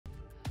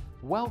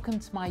Welcome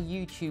to my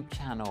YouTube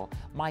channel.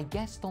 My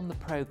guest on the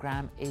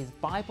program is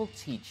Bible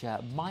teacher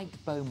Mike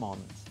Beaumont.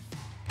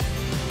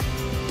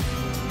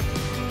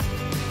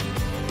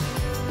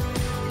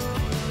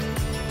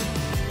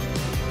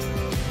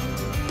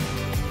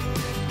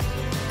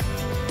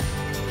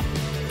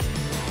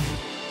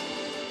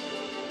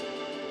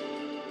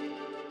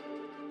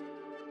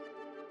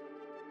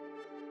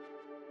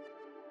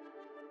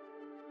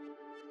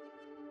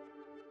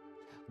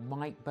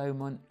 Mike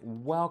Beaumont,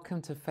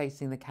 welcome to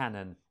Facing the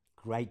Canon.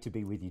 Great to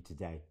be with you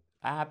today.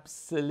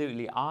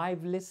 Absolutely.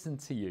 I've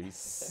listened to you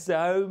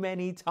so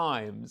many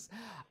times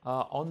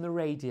on the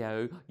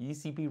radio,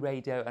 UCB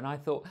radio, and I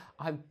thought,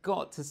 I've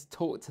got to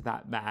talk to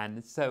that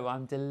man. So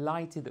I'm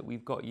delighted that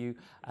we've got you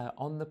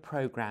on the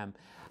program.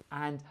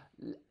 And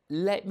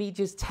let me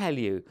just tell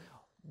you,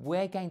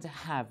 we're going to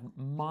have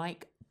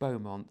Mike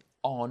Beaumont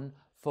on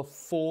for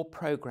 4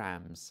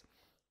 programs.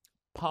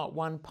 Part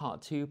 1,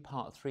 Part 2,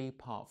 Part 3,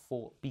 Part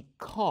 4,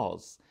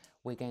 because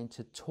we're going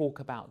to talk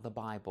about the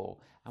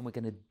Bible and we're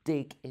going to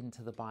dig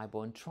into the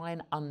Bible and try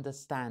and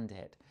understand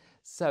it.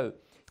 So,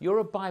 you're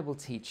a Bible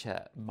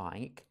teacher,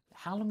 Mike.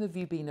 How long have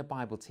you been a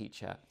Bible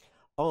teacher?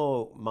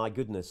 Oh, my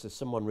goodness, as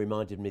someone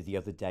reminded me the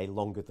other day,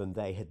 longer than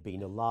they had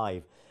been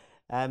alive.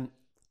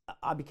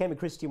 I became a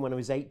Christian when I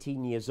was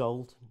 18 years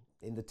old,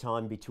 in the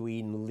time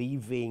between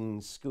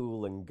leaving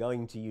school and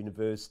going to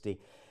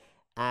university,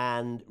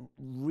 and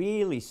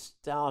really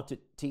started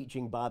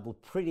teaching Bible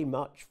pretty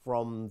much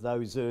from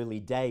those early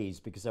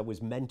days because I was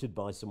mentored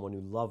by someone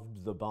who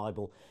loved the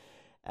Bible.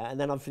 And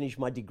then I finished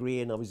my degree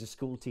and I was a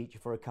school teacher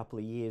for a couple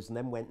of years and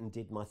then went and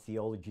did my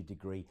theology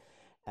degree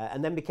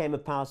and then became a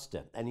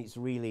pastor. And it's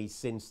really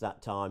since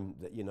that time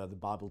that, you know, the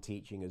Bible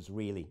teaching has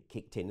really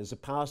kicked in. As a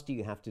pastor,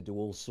 you have to do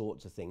all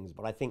sorts of things.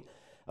 But I think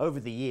over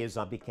the years,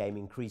 I became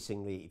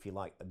increasingly, if you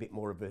like, a bit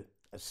more of a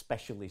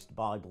specialist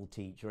Bible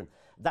teacher, and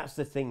that's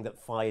the thing that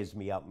fires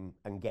me up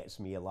and gets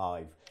me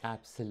alive.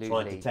 Absolutely.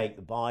 Trying to take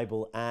the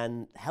Bible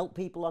and help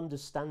people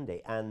understand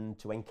it and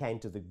to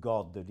encounter the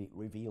God that it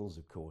reveals,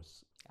 of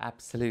course.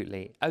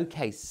 Absolutely.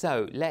 Okay,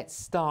 so let's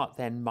start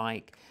then,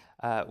 Mike,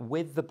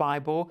 with the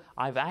Bible.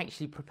 I've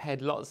actually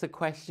prepared lots of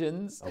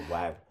questions. Oh,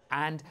 wow.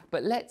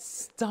 But let's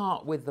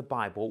start with the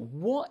Bible.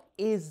 What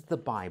is the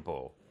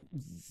Bible?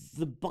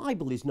 The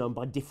Bible is known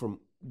by different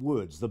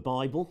words. The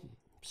Bible,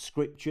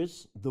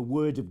 Scriptures, the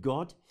Word of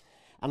God.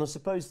 And I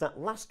suppose that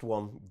last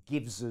one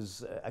gives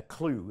us a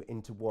clue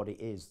into what it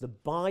is. The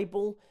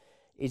Bible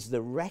is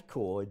the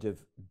record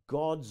of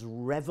God's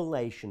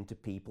revelation to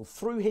people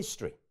through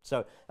history.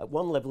 So at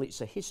one level, it's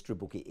a history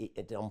book.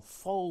 It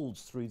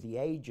unfolds through the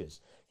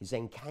ages, his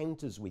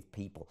encounters with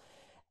people.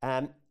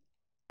 And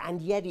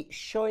yet it's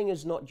showing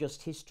us not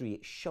just history,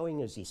 it's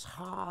showing us his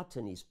heart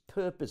and his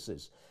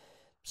purposes.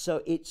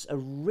 So it's a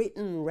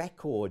written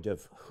record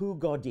of who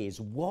God is,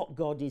 what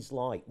God is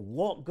like,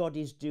 what God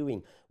is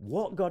doing,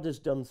 what God has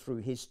done through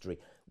history,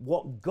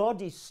 what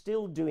God is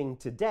still doing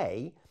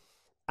today,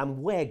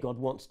 and where God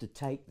wants to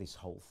take this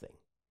whole thing.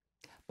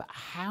 But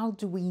how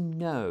do we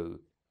know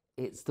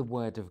it's the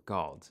Word of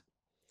God?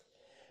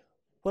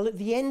 Well, at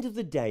the end of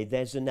the day,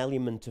 there's an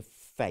element of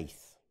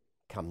faith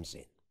comes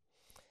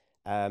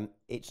in.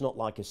 It's not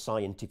like a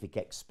scientific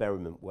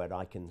experiment where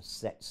I can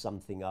set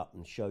something up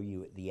and show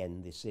you at the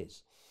end this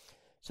is.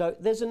 So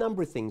there's a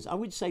number of things. I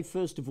would say,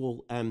 first of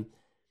all,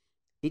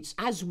 it's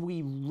as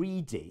we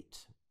read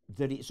it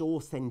that its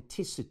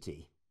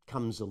authenticity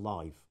comes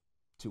alive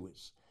to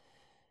us.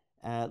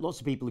 Lots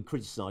of people who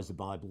criticize the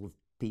Bible are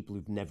people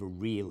who've never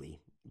really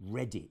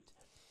read it.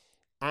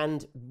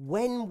 And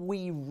when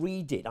we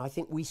read it, I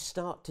think we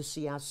start to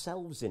see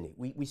ourselves in it.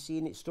 We see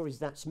in its stories,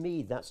 that's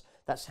me,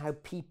 that's how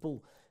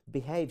people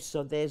behave.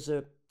 So there's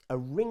a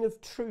ring of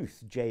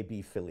truth,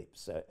 J.B.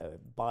 Phillips, a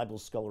Bible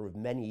scholar of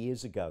many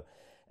years ago,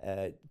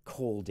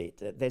 called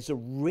it. There's a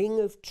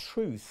ring of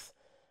truth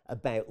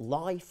about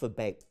life,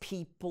 about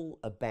people,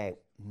 about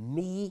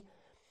me,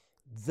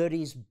 that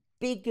is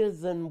bigger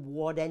than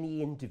what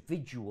any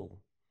individual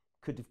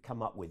could have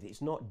come up with.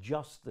 It's not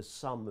just the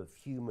sum of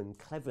human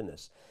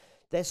cleverness.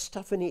 There's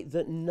stuff in it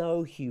that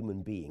no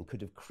human being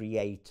could have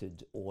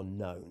created or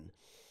known.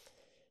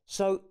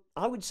 So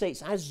I would say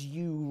it's as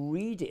you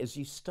read it, as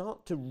you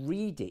start to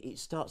read it, it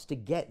starts to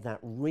get that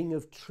ring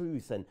of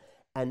truth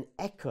and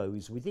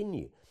echoes within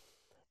you.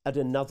 At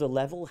another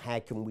level, how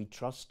can we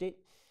trust it?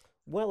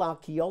 Well,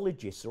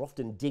 archaeologists are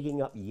often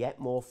digging up yet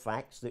more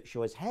facts that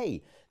show us,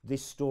 hey,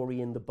 this story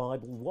in the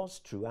Bible was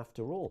true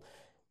after all.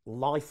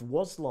 Life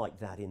was like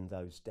that in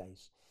those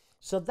days.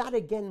 So that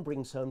again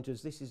brings home to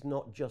us, this is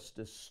not just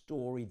a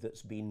story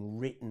that's been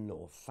written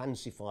or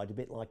fancified, a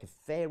bit like a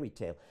fairy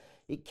tale.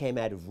 It came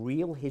out of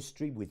real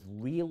history with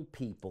real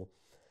people,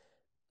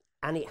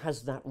 and it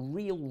has that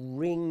real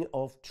ring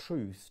of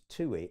truth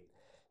to it.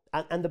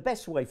 And the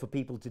best way for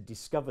people to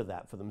discover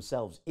that for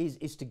themselves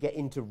is to get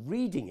into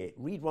reading it.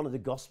 Read one of the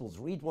Gospels,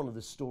 read one of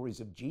the stories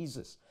of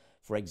Jesus,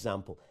 for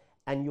example,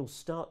 and you'll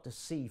start to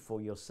see for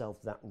yourself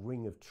that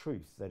ring of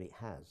truth that it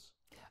has.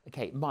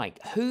 Okay, Mike,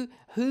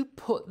 who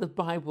put the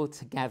Bible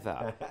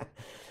together?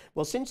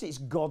 Well, since it's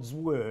God's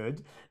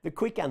word, the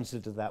quick answer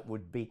to that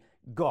would be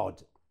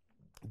God.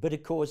 But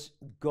of course,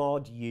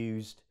 God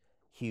used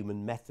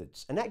human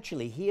methods. And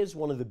actually, here's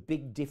one of the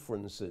big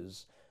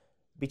differences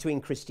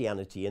between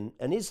Christianity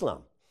and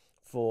Islam.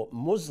 For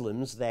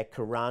Muslims, their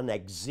Quran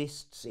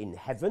exists in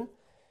heaven,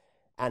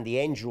 and the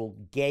angel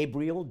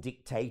Gabriel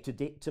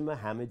dictated it to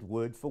Muhammad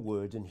word for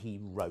word, and he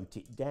wrote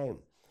it down.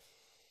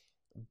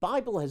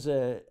 Bible has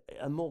a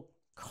more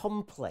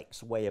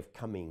complex way of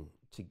coming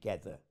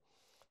together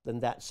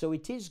than that. So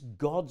it is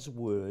God's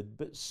word,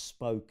 but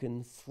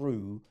spoken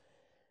through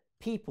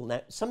people.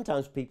 Now,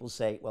 sometimes people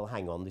say, well,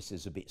 hang on, this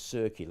is a bit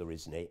circular,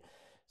 isn't it?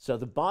 So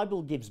the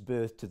Bible gives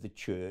birth to the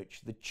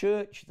church. The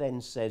church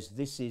then says,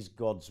 this is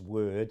God's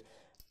word,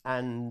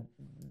 and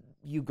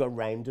you go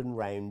round and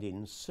round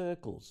in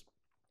circles.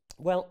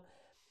 Well,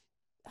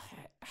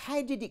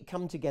 how did it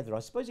come together? I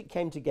suppose it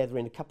came together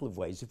in a couple of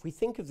ways. If we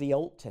think of the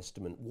Old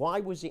Testament, why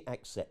was it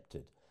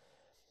accepted?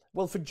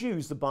 Well, for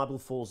Jews, the Bible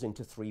falls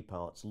into three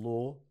parts: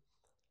 law,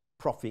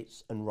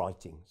 prophets, and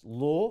writings.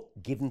 Law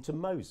given to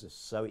Moses,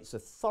 so its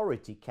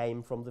authority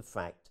came from the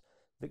fact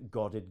that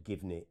God had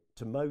given it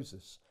to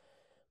Moses.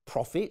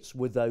 Prophets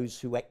were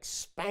those who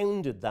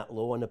expounded that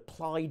law and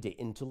applied it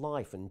into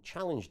life and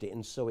challenged it,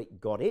 and so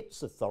it got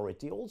its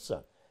authority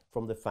also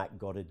from the fact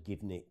God had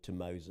given it to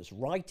Moses.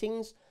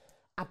 Writings,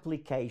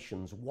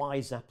 applications,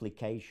 wise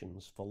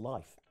applications for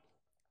life.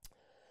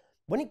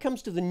 When it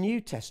comes to the New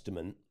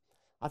Testament,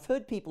 I've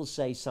heard people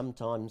say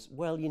sometimes,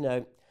 well, you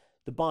know,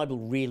 the Bible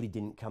really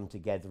didn't come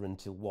together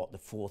until, the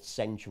 4th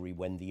century,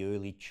 when the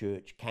early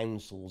church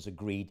councils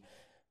agreed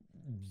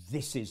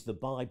this is the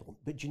Bible.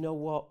 But you know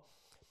what?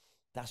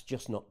 That's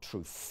just not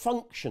true.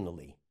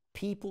 Functionally,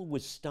 people were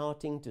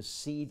starting to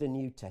see the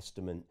New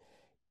Testament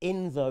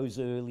in those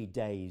early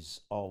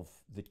days of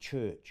the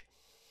church.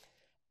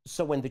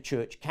 So when the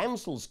church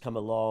councils come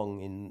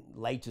along in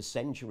later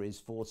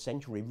centuries, 4th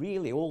century,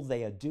 really all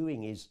they are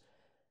doing is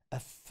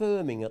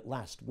affirming at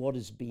last what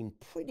has been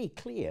pretty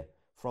clear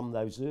from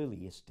those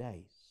earliest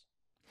days.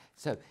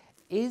 So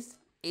is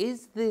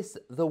this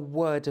the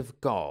Word of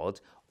God,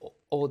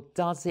 or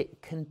does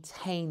it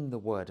contain the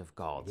Word of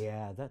God?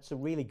 Yeah, that's a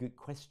really good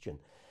question.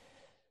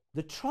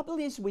 The trouble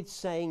is with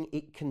saying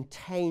it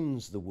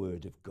contains the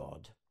Word of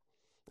God.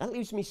 That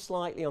leaves me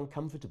slightly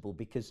uncomfortable,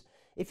 because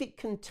if it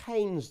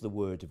contains the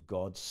Word of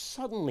God,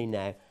 suddenly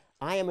now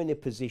I am in a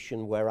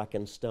position where I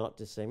can start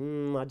to say,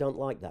 I don't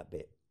like that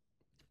bit.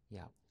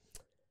 Yeah.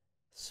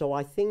 So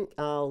I think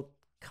I'll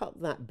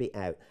cut that bit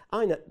out.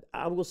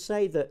 I will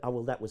say that,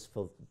 that was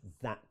for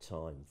that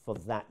time, for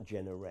that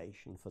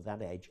generation, for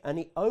that age. And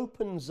it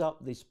opens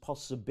up this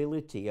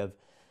possibility of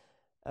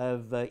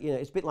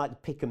it's a bit like the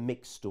pick and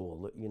mix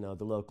store,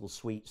 the local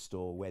sweet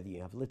store, where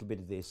you have a little bit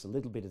of this, a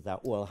little bit of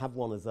that. Well, I'll have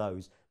one of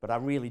those, but I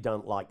really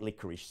don't like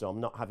licorice, so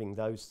I'm not having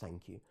those,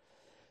 thank you.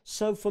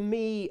 So for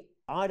me,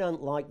 I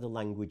don't like the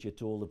language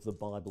at all of the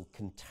Bible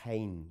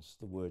contains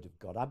the Word of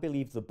God. I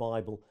believe the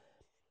Bible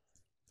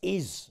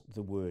is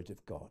the Word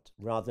of God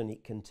rather than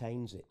it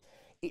contains it.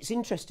 It's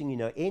interesting,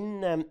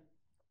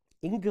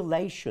 in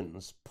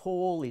Galatians,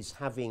 Paul is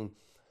having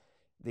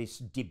this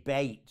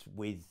debate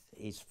with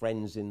his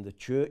friends in the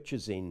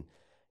churches in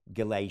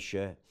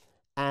Galatia,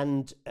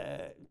 and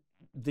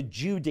the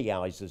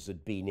Judaizers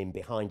had been in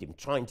behind him,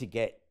 trying to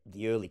get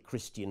the early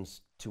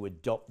Christians to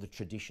adopt the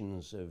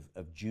traditions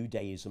of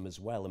Judaism as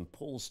well, and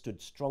Paul stood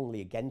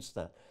strongly against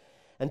that.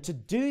 And to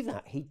do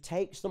that, he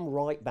takes them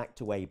right back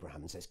to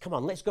Abraham and says, come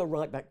on, let's go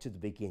right back to the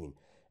beginning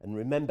and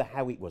remember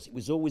how it was. It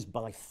was always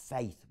by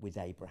faith with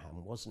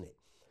Abraham, wasn't it?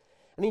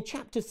 And in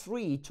chapter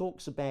 3, he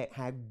talks about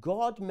how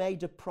God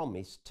made a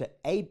promise to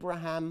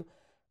Abraham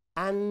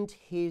and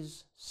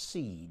his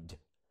seed.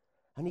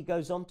 And he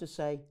goes on to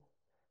say,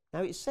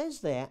 now it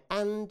says there,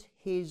 and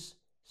his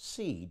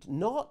seed,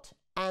 not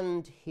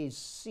and his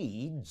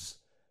seeds,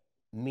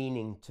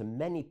 meaning to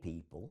many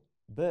people,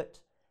 but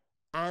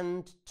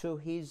and to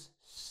his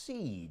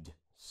seed,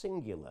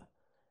 singular,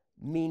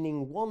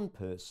 meaning one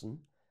person,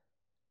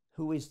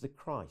 who is the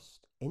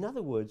Christ. In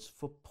other words,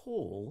 for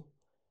Paul,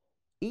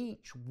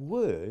 each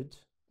word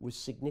was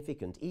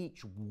significant.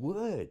 Each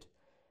word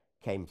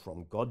came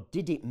from God.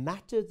 Did it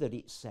matter that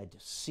it said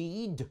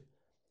seed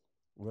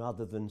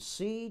rather than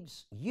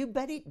seeds? You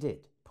bet it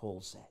did,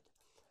 Paul said.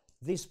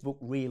 This book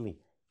really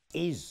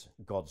is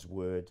God's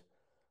word,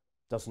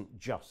 doesn't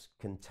just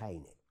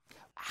contain it.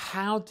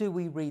 How do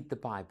we read the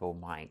Bible,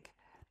 Mike?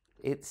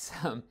 It's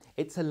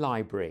a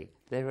library.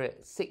 There are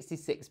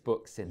 66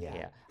 books in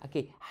here.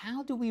 Okay,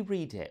 how do we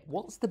read it?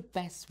 What's the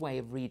best way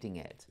of reading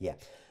it? Yeah.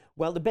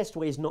 Well, the best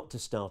way is not to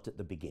start at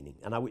the beginning.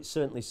 And I would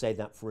certainly say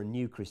that for a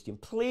new Christian.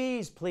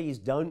 Please, please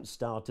don't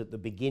start at the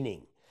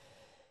beginning,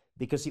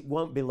 because it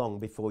won't be long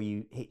before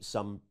you hit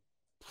some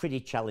pretty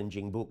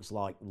challenging books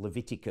like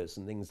Leviticus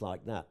and things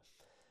like that.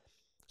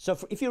 So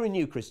if you're a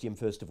new Christian,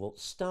 first of all,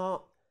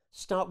 start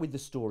with the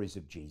stories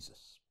of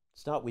Jesus.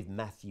 Start with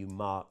Matthew,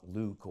 Mark,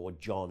 Luke, or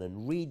John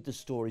and read the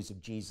stories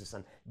of Jesus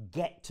and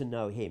get to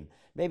know him.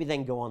 Maybe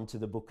then go on to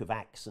the book of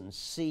Acts and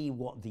see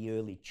what the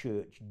early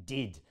church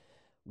did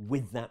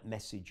with that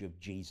message of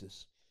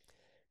Jesus.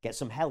 Get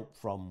some help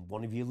from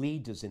one of your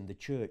leaders in the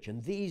church.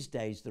 And these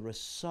days, there are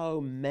so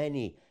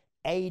many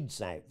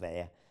aids out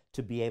there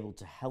to be able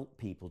to help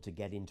people to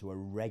get into a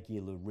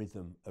regular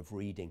rhythm of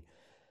reading.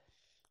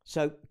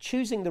 So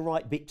choosing the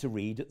right bit to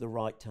read at the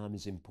right time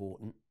is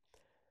important.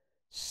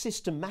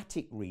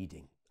 Systematic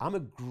reading. I'm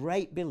a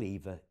great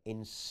believer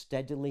in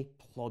steadily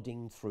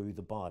plodding through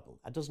the Bible.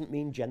 That doesn't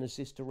mean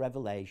Genesis to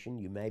Revelation.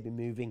 You may be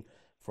moving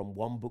from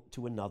one book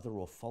to another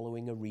or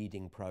following a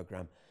reading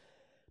program.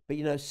 But,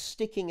 you know,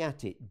 sticking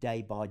at it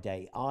day by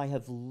day, I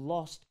have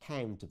lost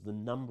count of the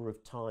number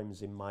of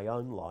times in my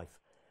own life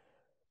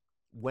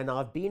when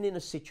I've been in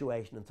a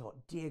situation and thought,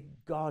 dear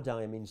God,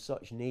 I am in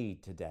such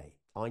need today.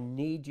 I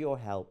need your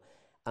help.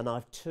 And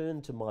I've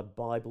turned to my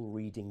Bible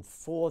reading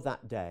for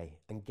that day.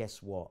 And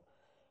guess what?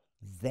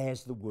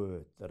 There's the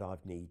word that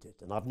I've needed.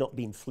 And I've not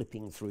been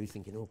flipping through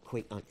thinking, oh,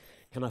 quick,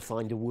 can I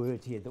find a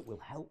word here that will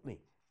help me?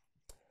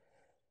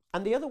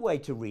 And the other way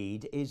to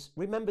read is,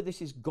 remember,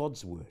 this is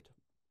God's word.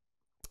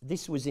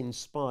 This was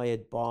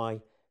inspired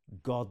by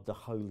God the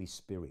Holy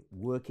Spirit,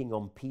 working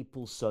on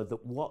people so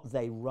that what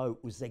they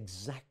wrote was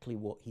exactly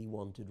what he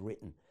wanted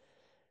written.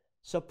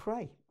 So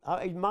pray.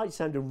 It might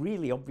sound a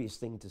really obvious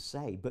thing to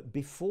say, but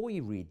before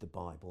you read the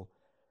Bible,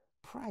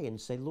 pray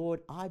and say, Lord,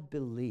 I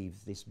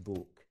believe this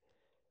book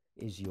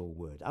is your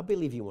word. I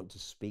believe you want to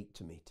speak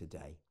to me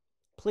today.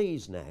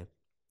 Please now,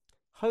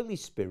 Holy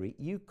Spirit,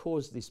 you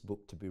caused this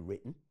book to be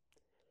written.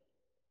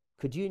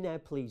 Could you now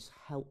please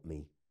help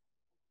me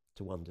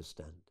to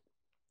understand?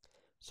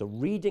 So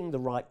reading the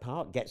right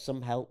part, get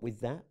some help with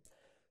that.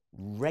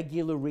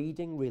 Regular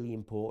reading, really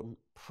important.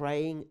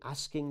 Praying,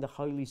 asking the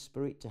Holy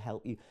Spirit to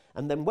help you.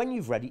 And then when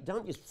you've read it,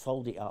 don't just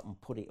fold it up and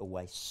put it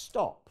away.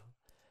 Stop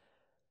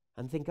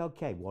and think,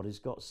 okay, what has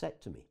God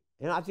said to me?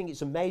 And I think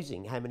it's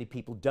amazing how many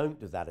people don't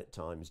do that at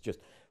times. Just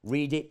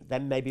read it,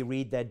 then maybe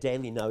read their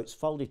daily notes,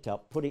 fold it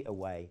up, put it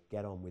away,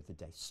 get on with the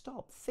day.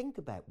 Stop, think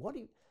about what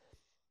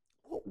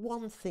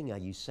one thing are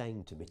you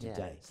saying to me today?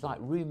 Yeah, it's like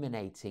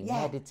ruminating,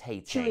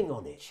 meditating. Chewing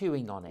on it.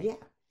 Chewing on it. Yeah.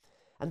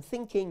 And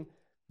thinking,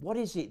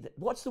 what's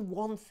the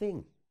one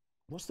thing?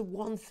 What's the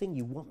one thing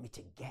you want me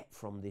to get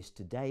from this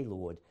today,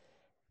 Lord?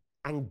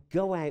 And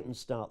go out and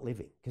start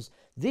living. Because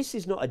this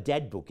is not a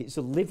dead book, it's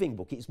a living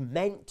book. It's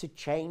meant to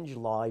change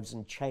lives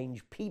and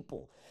change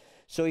people.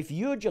 So if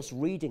you're just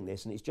reading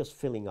this and it's just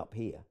filling up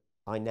here,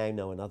 I now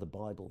know another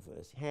Bible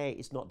verse. Hey,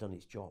 it's not done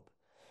its job.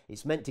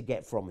 It's meant to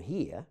get from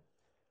here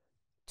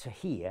to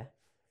here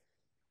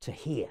to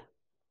here.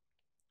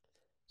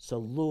 So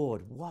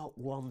Lord, what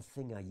one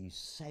thing are you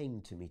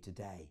saying to me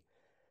today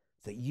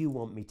that you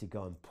want me to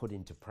go and put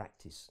into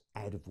practice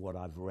out of what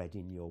I've read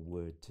in your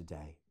word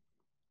today?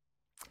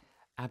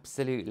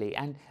 Absolutely.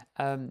 And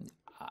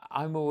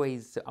I'm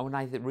always, when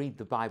I read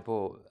the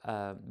Bible,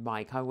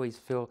 Mike, I always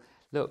feel,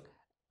 look,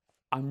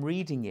 I'm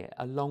reading it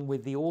along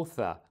with the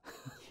author.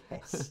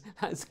 Yes.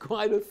 That's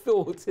quite a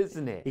thought,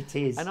 isn't it? It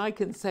is. And I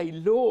can say,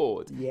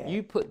 Lord, Yeah.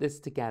 you put this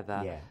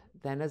together. Yeah.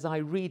 Then as I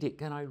read it,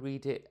 can I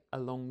read it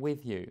along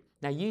with you?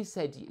 Now, you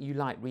said you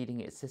like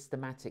reading it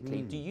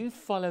systematically. Do you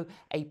follow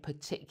a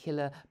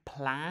particular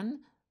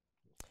plan?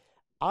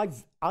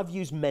 I've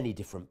used many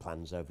different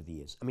plans over the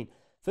years. I mean,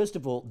 first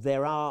of all,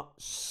 there are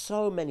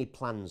so many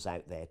plans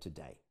out there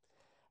today.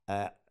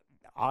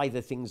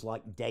 Either things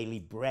like Daily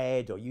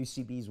Bread or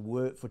UCB's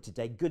Work for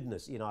Today.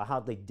 Goodness, you know, I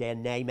hardly dare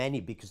name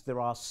any because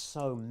there are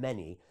so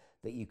many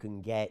that you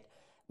can get.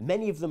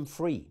 Many of them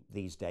free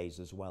these days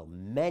as well.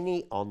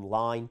 Many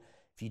online.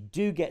 If you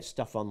do get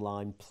stuff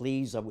online,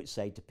 please, I would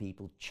say to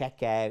people,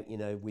 check out, you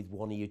know, with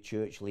one of your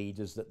church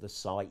leaders that the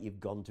site you've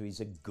gone to is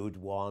a good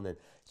one and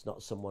it's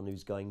not someone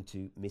who's going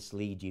to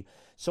mislead you.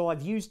 So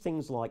I've used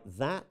things like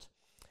that.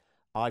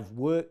 I've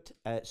worked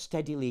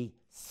steadily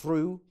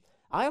through.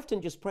 I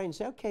often just pray and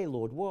say, okay,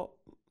 Lord,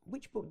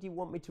 which book do you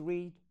want me to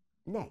read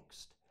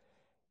next?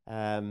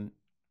 And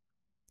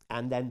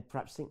then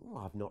perhaps think, oh,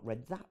 I've not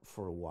read that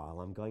for a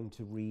while. I'm going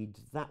to read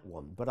that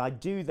one. But I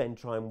do then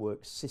try and work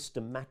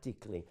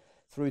systematically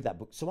through that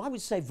book. So I would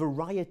say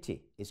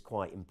variety is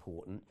quite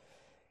important.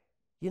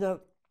 You know,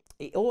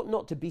 it ought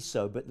not to be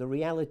so, but the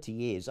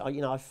reality is,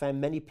 I've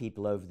found many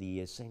people over the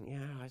years saying,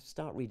 yeah, I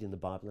start reading the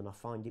Bible and I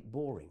find it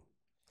boring.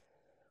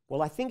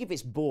 Well, I think if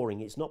it's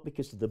boring, it's not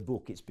because of the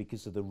book, it's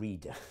because of the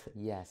reader.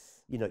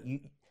 Yes. You know,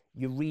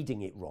 you're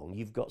reading it wrong.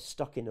 You've got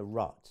stuck in a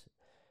rut.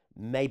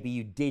 Maybe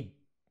you did,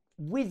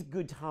 with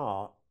good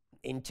heart,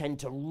 intend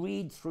to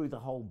read through the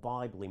whole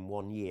Bible in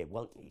 1 year.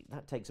 Well,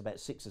 that takes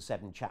about 6 or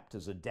 7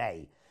 chapters a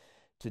day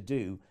to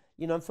do.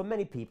 You know, and for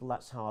many people,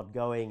 that's hard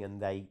going,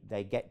 and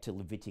they get to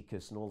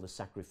Leviticus and all the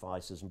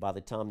sacrifices, and by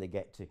the time they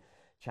get to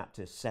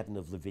chapter 7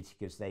 of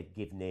Leviticus, they've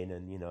given in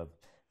and, you know,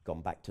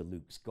 gone back to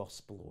Luke's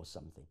gospel or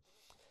something.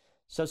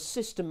 So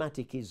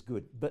systematic is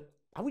good, but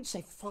I would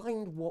say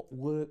find what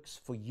works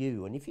for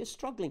you. And if you're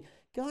struggling,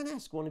 go and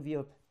ask one of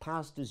your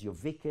pastors, your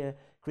vicar,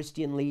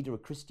 Christian leader, a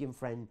Christian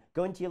friend,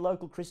 go into your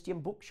local Christian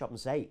bookshop and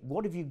say,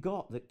 what have you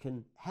got that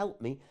can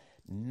help me?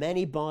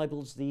 Many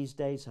Bibles these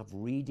days have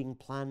reading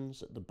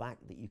plans at the back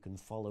that you can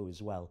follow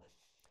as well.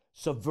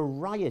 So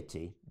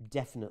variety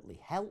definitely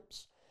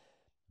helps,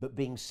 but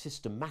being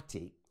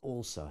systematic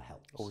also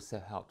helps.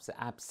 Also helps,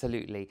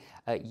 absolutely.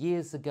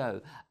 Years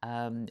ago,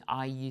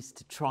 I used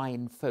to try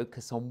and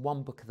focus on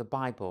one book of the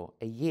Bible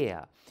a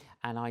year.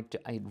 And I'd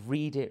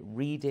read it,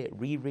 reread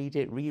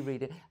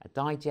it,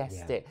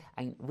 digest it,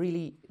 and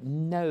really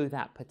know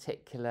that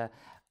particular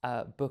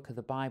book of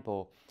the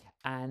Bible.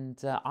 And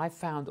I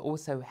found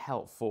also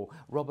helpful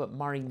Robert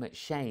Murray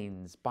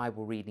McShane's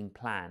Bible reading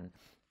plan.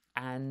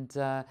 And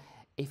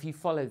if you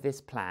follow this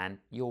plan,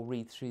 you'll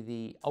read through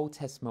the Old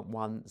Testament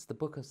once, the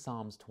book of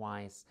Psalms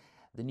twice,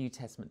 the New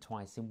Testament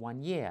twice in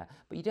 1 year.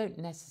 But you don't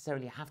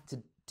necessarily have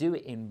to do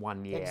it in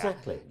 1 year.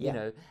 Exactly. You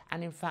know,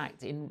 and in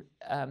fact, in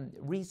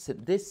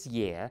this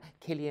year,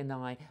 Killy and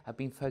I have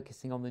been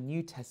focusing on the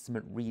New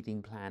Testament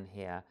reading plan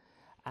here.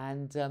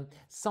 And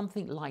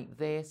something like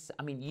this,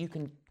 I mean, you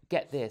can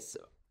get this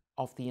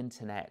off the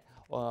internet,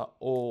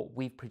 or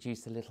we've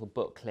produced a little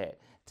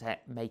booklet to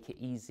make it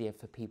easier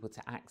for people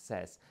to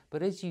access.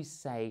 But as you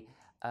say,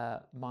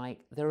 Mike,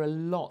 there are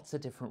lots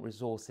of different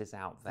resources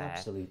out there.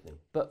 Absolutely.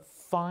 But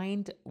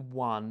find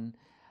one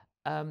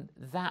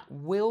that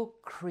will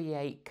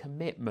create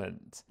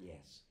commitment,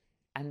 yes,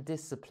 and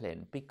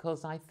discipline,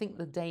 because I think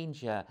the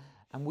danger,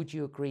 and would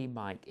you agree,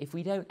 Mike, if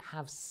we don't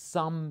have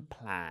some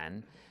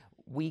plan,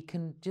 we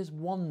can just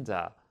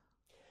wander.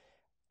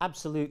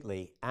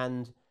 Absolutely.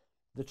 And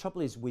the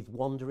trouble is with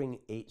wandering,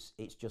 it's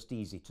just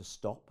easy to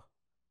stop.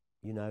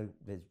 You know,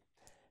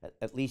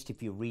 at least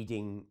if you're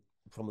reading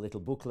from a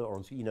little booklet,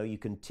 or, you know, you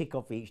can tick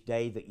off each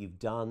day that you've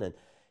done. And,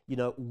 you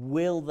know,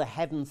 will the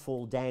heaven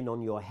fall down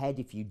on your head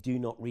if you do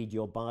not read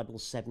your Bible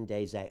 7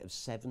 days out of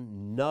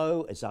 7?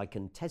 No, as I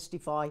can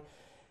testify.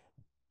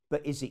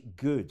 But is it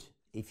good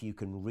if you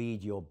can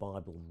read your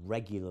Bible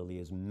regularly,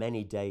 as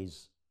many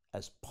days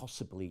as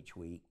possible each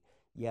week?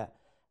 Yeah,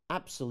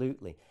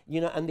 absolutely.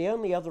 You know, and the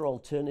only other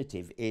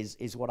alternative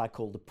is what I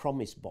call the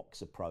promise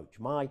box approach.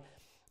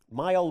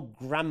 My old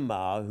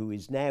grandma, who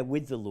is now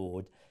with the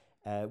Lord,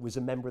 was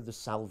a member of the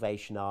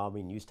Salvation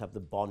Army and used to have the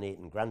bonnet,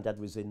 and Granddad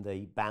was in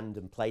the band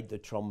and played the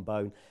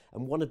trombone.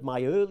 And one of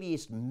my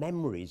earliest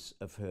memories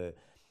of her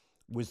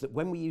was that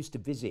when we used to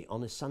visit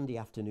on a Sunday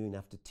afternoon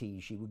after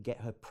tea, she would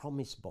get her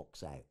promise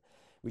box out,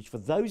 which, for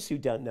those who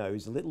don't know,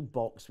 is a little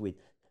box with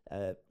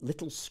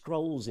little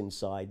scrolls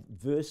inside,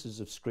 verses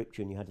of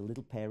scripture, and you had a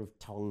little pair of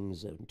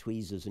tongs and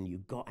tweezers, and you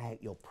got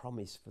out your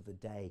promise for the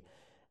day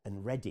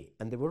and read it.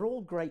 And they were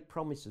all great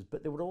promises,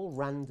 but they were all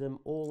random,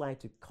 all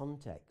out of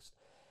context.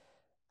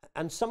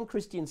 And some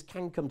Christians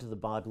can come to the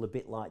Bible a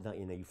bit like that.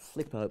 You know, you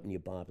flip open your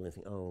Bible and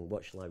think, oh,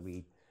 what shall I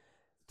read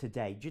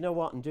today? Do you know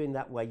what? And doing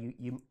that way,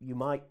 you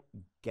might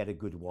get a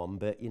good one,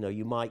 but, you know,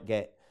 you might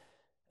get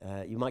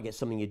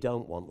something you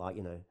don't want, like,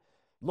 you know,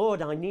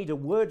 Lord, I need a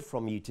word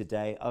from you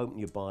today. Open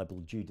your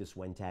Bible. Judas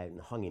went out and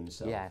hung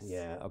himself. Yes.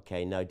 Yeah,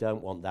 okay, no,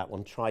 don't want that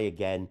one. Try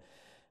again.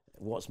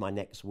 What's my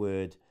next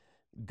word?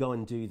 Go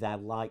and do thou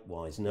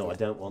likewise. No, I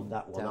don't want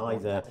that one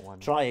either.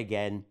 Try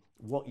again.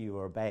 What you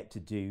are about to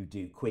do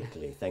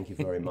quickly. Thank you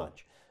very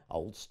much.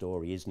 Old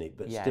story, isn't it?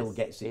 But yes, still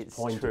gets its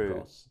point true.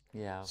 Across.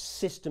 Yeah.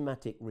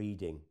 Systematic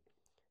reading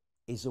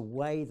is a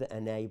way that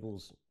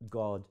enables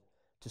God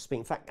to speak.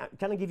 In fact,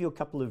 can I give you a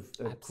couple of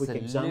quick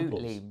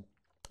examples?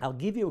 I'll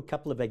give you a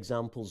couple of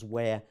examples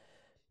where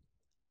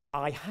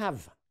I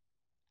have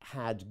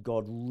had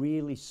God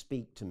really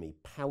speak to me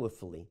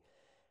powerfully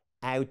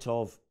out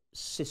of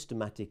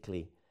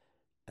systematically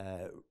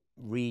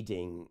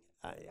reading.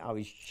 I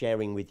was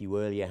sharing with you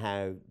earlier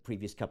how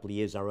previous couple of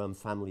years our own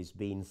family's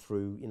been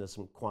through, you know,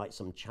 quite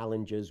some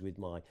challenges, with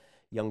my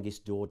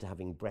youngest daughter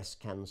having breast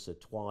cancer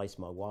twice,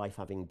 my wife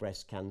having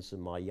breast cancer,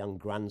 my young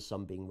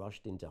grandson being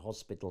rushed into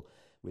hospital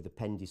with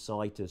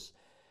appendicitis,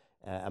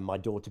 and my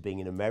daughter being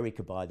in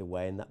America, by the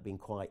way, and that being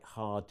quite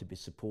hard to be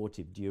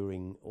supportive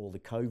during all the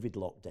COVID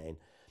lockdown.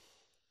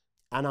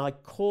 And I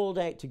called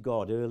out to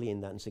God early in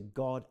that and said,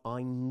 God,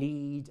 I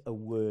need a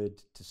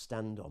word to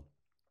stand on.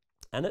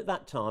 And at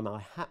that time,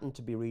 I happened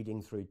to be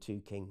reading through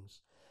 2 Kings.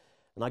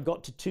 And I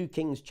got to 2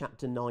 Kings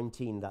chapter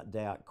 19 that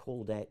day. I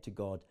called out to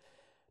God.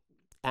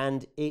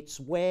 And it's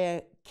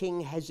where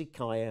King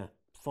Hezekiah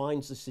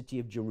finds the city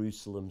of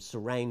Jerusalem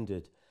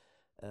surrounded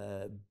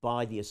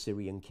by the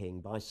Assyrian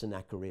king, by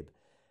Sennacherib,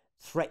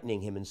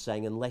 threatening him and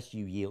saying, unless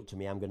you yield to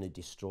me, I'm going to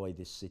destroy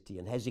this city.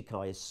 And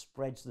Hezekiah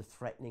spreads the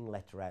threatening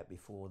letter out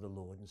before the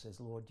Lord and says,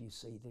 Lord, do you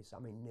see this?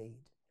 I'm in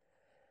need.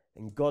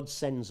 And God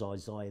sends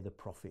Isaiah the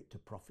prophet to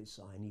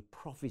prophesy, and he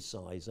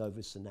prophesies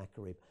over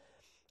Sennacherib.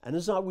 And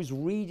as I was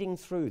reading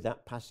through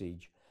that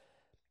passage,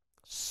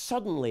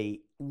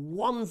 suddenly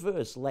one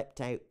verse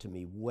leapt out to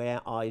me where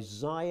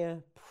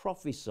Isaiah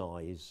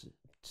prophesies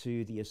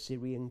to the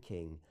Assyrian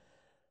king,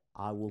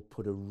 I will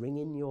put a ring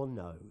in your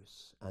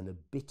nose and a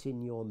bit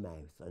in your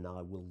mouth, and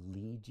I will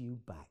lead you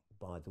back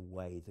by the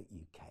way that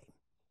you came.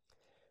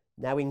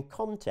 Now, in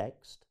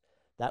context,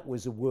 That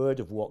was a word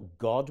of what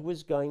God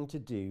was going to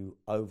do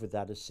over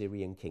that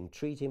Assyrian king.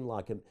 Treat him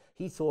like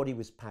he thought he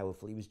was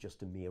powerful. He was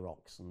just a mere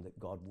oxen that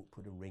God would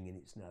put a ring in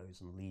its nose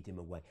and lead him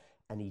away.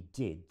 And he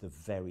did the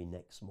very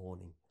next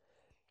morning.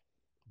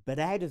 But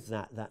out of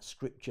that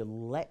scripture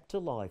leapt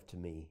alive to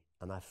me,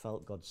 and I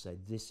felt God say,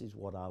 this is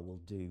what I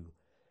will do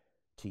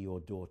to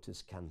your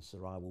daughter's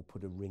cancer. I will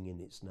put a ring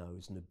in its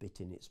nose and a bit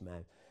in its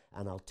mouth,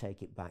 and I'll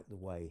take it back the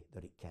way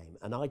that it came.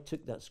 And I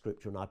took that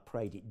scripture and I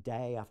prayed it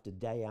day after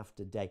day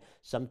after day,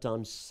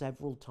 sometimes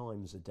several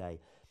times a day.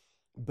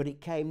 But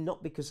it came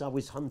not because I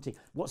was hunting.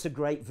 What's a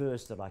great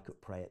verse that I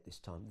could pray at this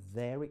time?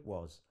 There it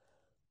was,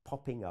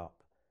 popping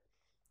up.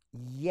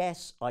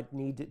 Yes, I'd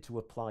needed to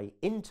apply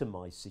into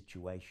my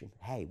situation,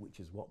 which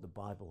is what the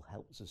Bible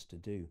helps us to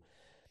do.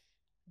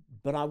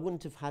 But I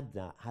wouldn't have had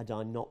that had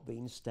I not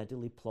been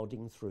steadily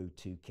plodding through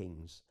 2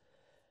 Kings.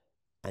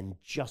 And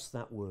just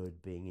that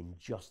word being in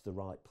just the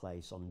right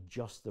place on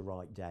just the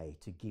right day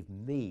to give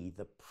me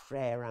the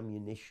prayer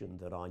ammunition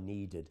that I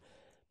needed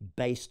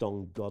based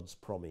on God's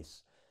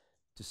promise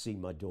to see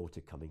my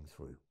daughter coming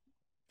through.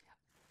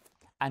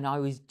 And I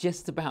was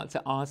just about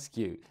to ask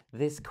you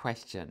this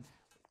question.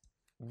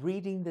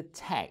 Reading the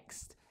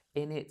text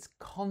in its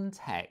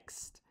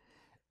context,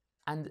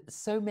 and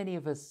so many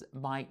of us,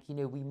 Mike,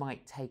 we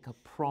might take a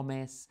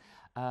promise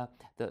that,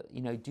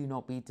 do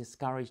not be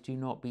discouraged, do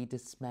not be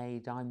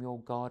dismayed, I'm your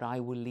God, I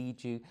will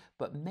lead you.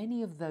 But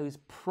many of those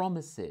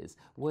promises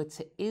were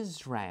to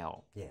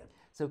Israel. Yeah.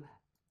 So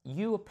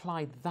you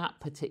applied that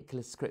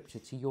particular scripture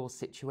to your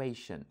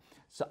situation.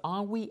 So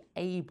are we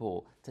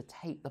able to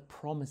take the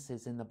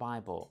promises in the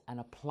Bible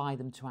and apply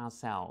them to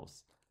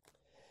ourselves?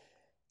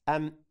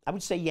 I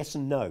would say yes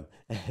and no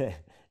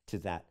to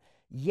that.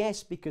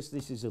 Yes, because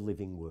this is a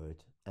living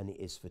word and it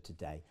is for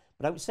today.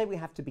 But I would say we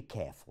have to be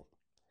careful.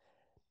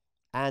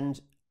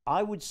 And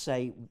I would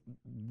say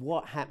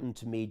what happened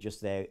to me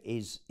just there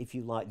is, if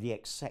you like, the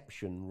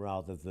exception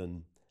rather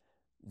than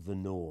the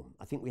norm.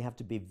 I think we have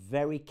to be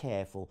very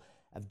careful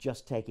of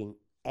just taking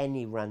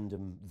any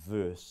random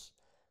verse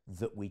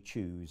that we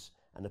choose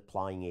and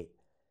applying it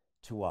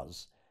to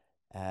us.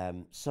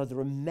 So there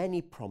are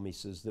many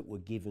promises that were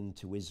given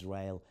to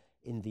Israel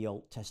in the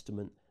Old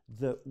Testament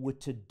that were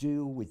to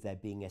do with their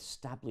being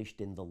established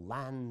in the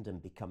land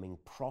and becoming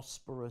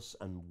prosperous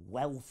and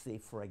wealthy,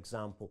 for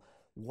example.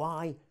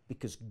 Why?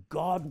 Because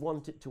God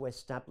wanted to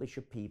establish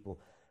a people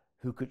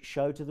who could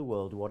show to the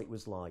world what it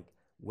was like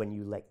when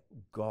you let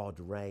God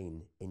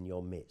reign in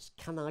your midst.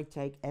 Can I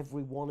take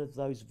every one of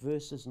those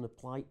verses and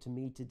apply it to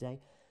me today?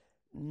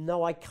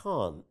 No, I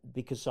can't,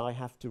 because I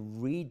have to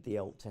read the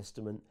Old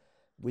Testament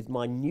with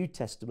my New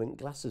Testament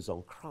glasses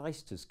on.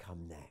 Christ has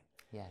come now.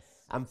 Yes.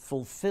 And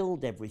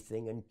fulfilled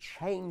everything and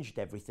changed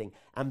everything.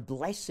 And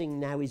blessing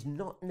now is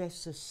not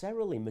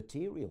necessarily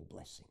material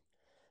blessing.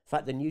 In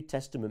fact, the New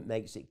Testament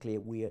makes it clear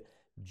we are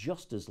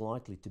just as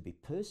likely to be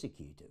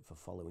persecuted for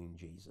following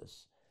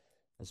Jesus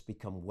as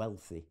become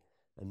wealthy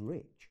and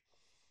rich.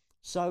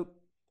 So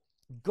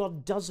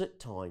God does at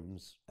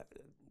times,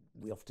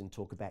 we often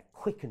talk about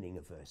quickening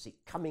a verse, it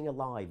coming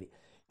alive.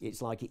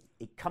 It's like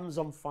it comes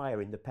on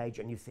fire in the page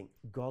and you think,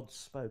 God's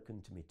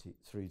spoken to me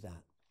through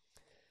that.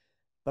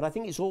 But I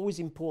think it's always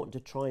important to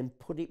try and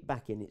put it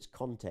back in its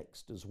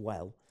context as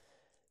well.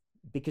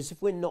 Because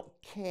if we're not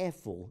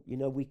careful,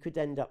 we could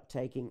end up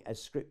taking a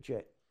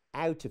scripture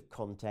out of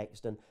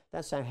context, and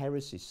that's how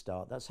heresies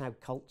start. That's how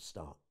cults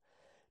start.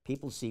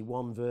 People see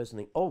one verse and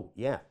think, oh,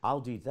 yeah,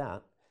 I'll do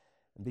that.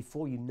 And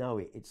before you know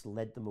it, it's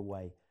led them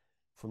away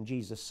from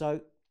Jesus.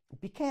 So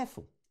be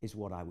careful is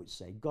what I would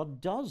say.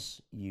 God does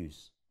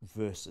use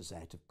verses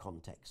out of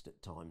context at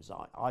times.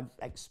 I've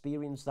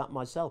experienced that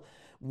myself.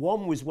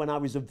 One was when I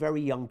was a very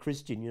young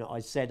Christian. I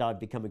said I'd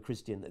become a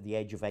Christian at the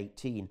age of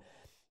 18.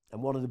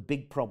 And one of the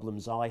big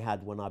problems I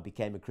had when I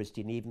became a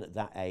Christian, even at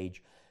that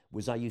age,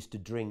 was I used to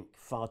drink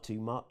far too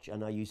much,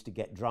 and I used to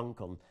get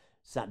drunk on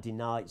Saturday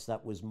nights.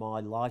 That was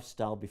my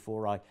lifestyle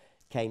before I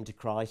came to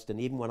Christ.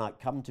 And even when I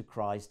come to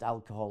Christ,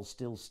 alcohol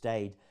still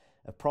stayed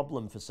a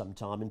problem for some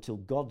time until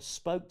God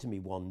spoke to me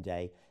one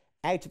day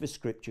out of a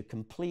scripture,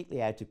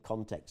 completely out of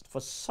context. For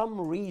some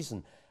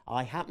reason,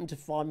 I happened to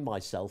find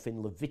myself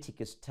in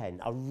Leviticus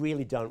 10. I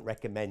really don't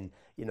recommend,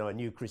 a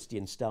new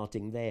Christian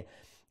starting there.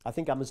 I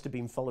think I must have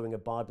been following a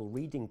Bible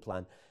reading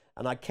plan.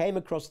 And I came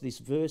across this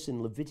verse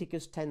in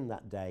Leviticus 10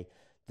 that day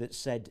that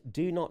said,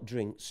 do not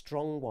drink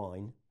strong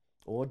wine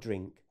or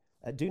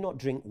do not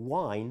drink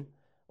wine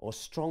or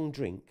strong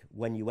drink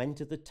when you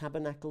enter the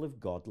tabernacle of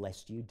God,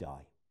 lest you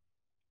die.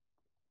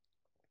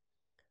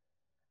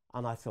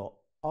 And I thought,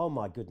 oh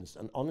my goodness.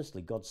 And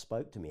honestly, God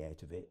spoke to me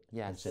out of it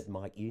and said,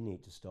 Mike, you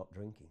need to stop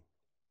drinking.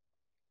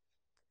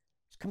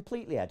 It's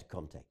completely out of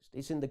context.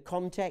 It's in the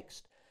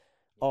context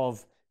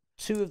of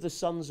 2 of the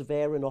sons of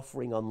Aaron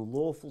offering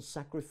unlawful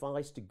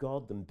sacrifice to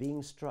God, them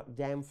being struck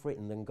down for it,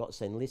 and then God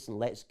saying, listen,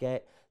 let's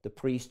get the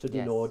priesthood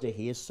in order.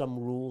 Here's some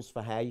rules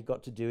for how you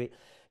got to do it.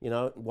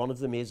 One of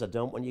them is, I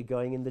don't want you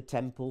going in the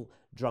temple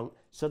drunk.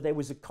 So there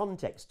was a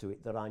context to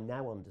it that I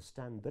now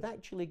understand. But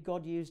actually,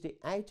 God used it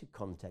out of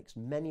context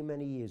many,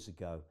 many years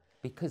ago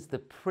Because the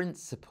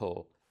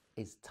principle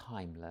is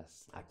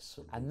timeless.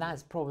 Absolutely. And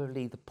that's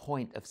probably the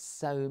point of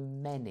so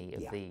many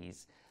of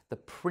these. The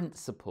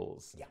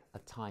principles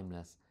are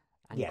timeless.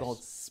 And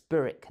God's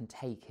Spirit can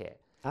take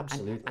it.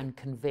 Absolutely. And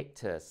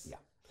convict us. Yeah.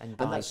 And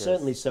And that's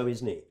certainly so,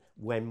 isn't it?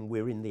 When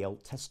we're in the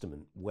Old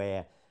Testament,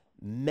 where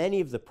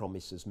many of the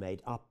promises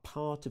made are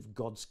part of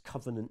God's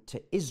covenant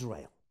to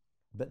Israel,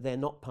 but they're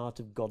not part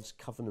of God's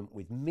covenant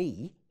with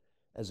me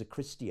as a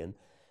Christian.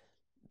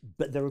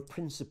 But there are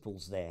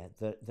principles there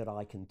that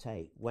I can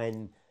take.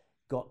 When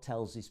God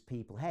tells his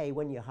people, hey,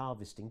 when you're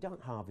harvesting,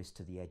 don't harvest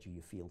to the edge of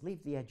your field.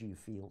 Leave the edge of your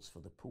fields for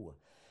the poor.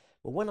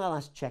 Well, when I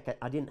last checked,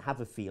 I didn't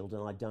have a field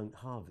and I don't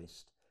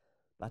harvest.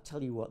 But I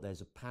tell you what,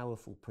 there's a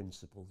powerful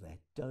principle there.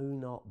 Do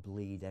not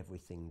bleed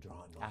everything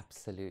dry, Mike.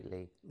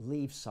 Absolutely.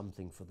 Leave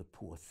something for the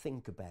poor.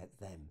 Think about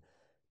them.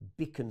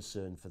 Be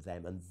concerned for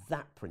them. And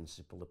that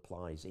principle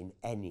applies in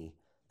any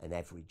and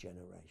every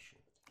generation.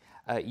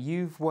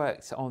 You've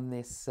worked on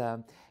this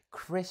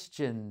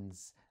Christian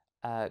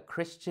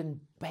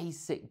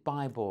basic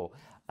Bible.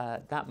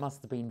 That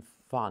must have been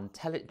fun.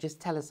 Just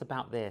tell us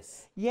about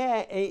this. Yeah,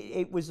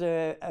 it was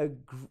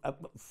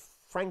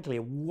frankly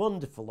a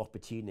wonderful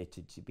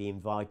opportunity to be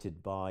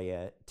invited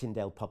by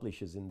Tyndale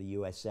Publishers in the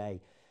USA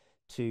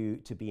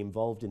to be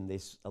involved in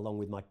this, along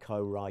with my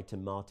co-writer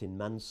Martin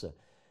Manser.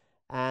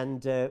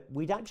 And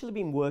we'd actually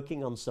been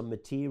working on some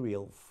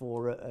material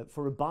for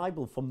a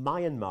Bible for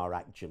Myanmar,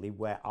 actually,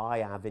 where I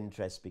have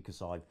interest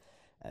because I've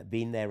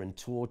been there and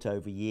taught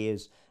over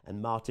years,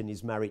 and Martin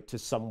is married to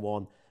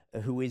someone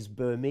who is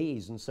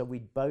Burmese, and so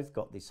we'd both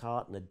got this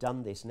heart and had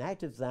done this. And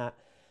out of that,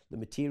 the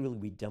material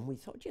we'd done, we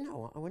thought, you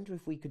know, I wonder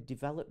if we could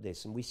develop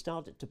this. And we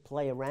started to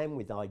play around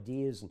with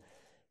ideas and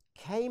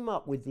came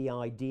up with the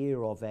idea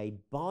of a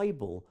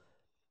Bible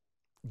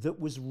that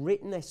was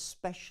written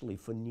especially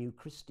for new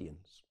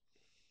Christians.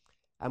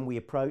 And we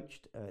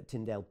approached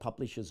Tyndale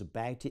Publishers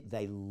about it.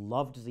 They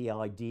loved the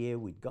idea.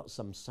 We'd got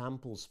some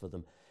samples for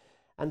them.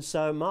 And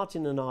so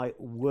Martin and I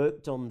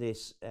worked on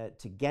this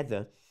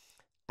together.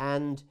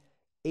 And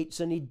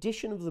it's an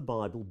edition of the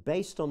Bible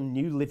based on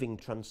New Living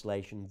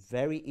Translation,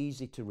 very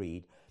easy to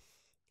read.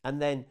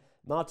 And then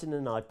Martin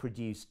and I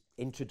produced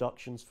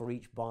introductions for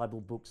each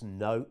Bible book's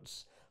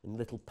notes and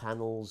little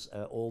panels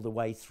all the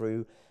way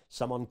through.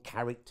 Some on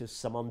character,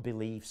 some on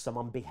belief, some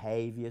on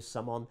behavior,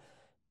 some on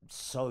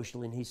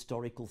social and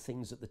historical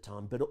things at the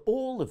time, but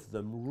all of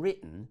them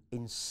written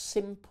in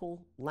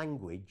simple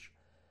language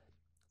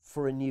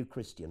for a new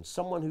Christian,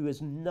 someone who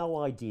has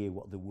no idea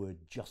what the word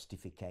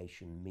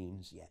justification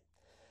means yet.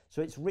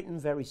 So it's written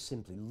very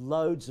simply,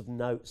 loads of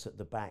notes at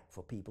the back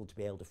for people to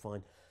be able to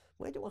find,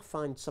 where do I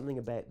find something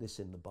about this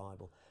in the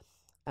Bible?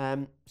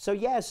 So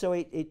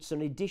it's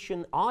an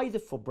edition either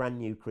for brand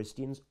new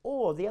Christians,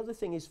 or the other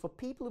thing is for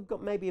people who've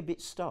got maybe a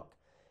bit stuck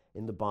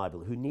in the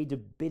Bible, who need a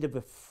bit of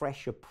a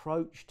fresh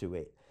approach to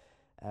it.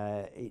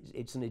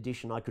 It's an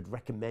edition I could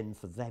recommend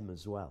for them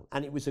as well.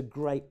 And it was a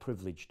great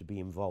privilege to be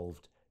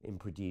involved in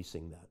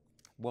producing that.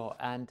 Well,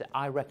 and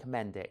I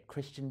recommend it.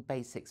 Christian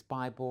Basics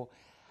Bible.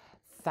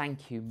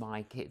 Thank you,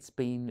 Mike. It's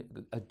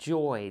been a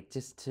joy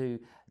just to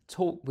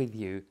talk with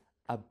you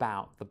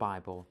about the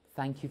Bible.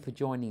 Thank you for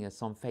joining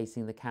us on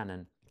Facing the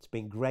Canon. It's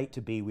been great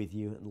to be with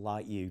you, and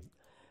like you,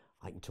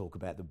 I can talk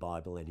about the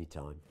Bible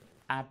anytime.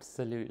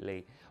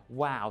 Absolutely.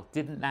 Wow,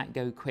 didn't that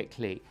go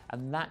quickly?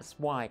 And that's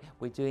why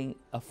we're doing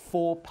a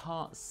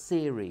 4-part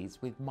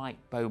series with Mike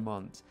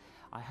Beaumont.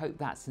 I hope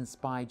that's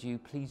inspired you.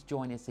 Please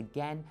join us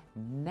again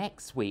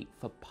next week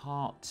for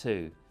part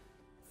 2.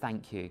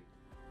 Thank you.